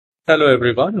Hello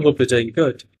everyone, hope you're doing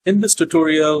good. In this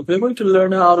tutorial, we're going to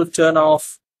learn how to turn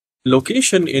off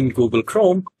location in Google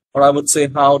Chrome, or I would say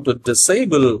how to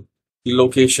disable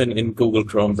location in Google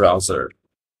Chrome browser.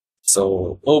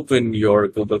 So open your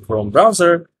Google Chrome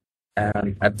browser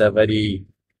and at the very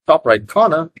top right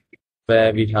corner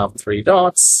where we have three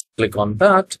dots, click on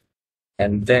that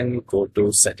and then go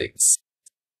to settings.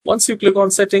 Once you click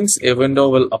on settings, a window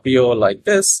will appear like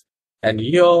this, and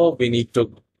here we need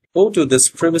to go to this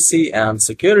privacy and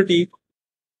security.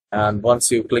 And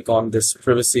once you click on this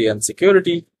privacy and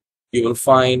security, you will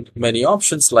find many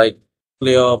options like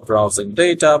clear browsing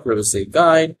data, privacy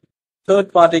guide,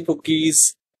 third-party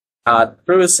cookies, add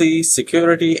privacy,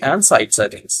 security, and site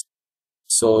settings.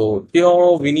 So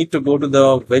here we need to go to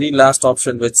the very last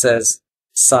option which says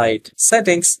site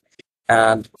settings,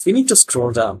 and we need to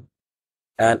scroll down.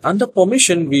 And under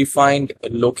permission, we find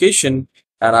location,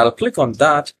 and I'll click on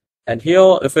that. And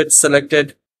here, if it's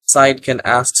selected, site can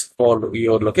ask for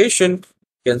your location.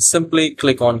 You can simply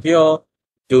click on here.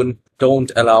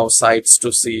 Don't allow sites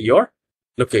to see your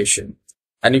location.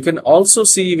 And you can also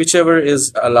see whichever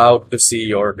is allowed to see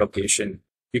your location.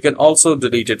 You can also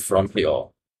delete it from here.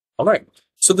 All right.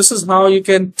 So this is how you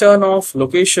can turn off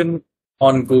location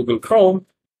on Google Chrome.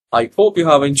 I hope you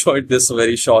have enjoyed this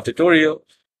very short tutorial.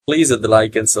 Please hit the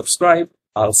like and subscribe.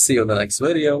 I'll see you in the next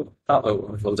video. Have a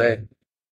wonderful day.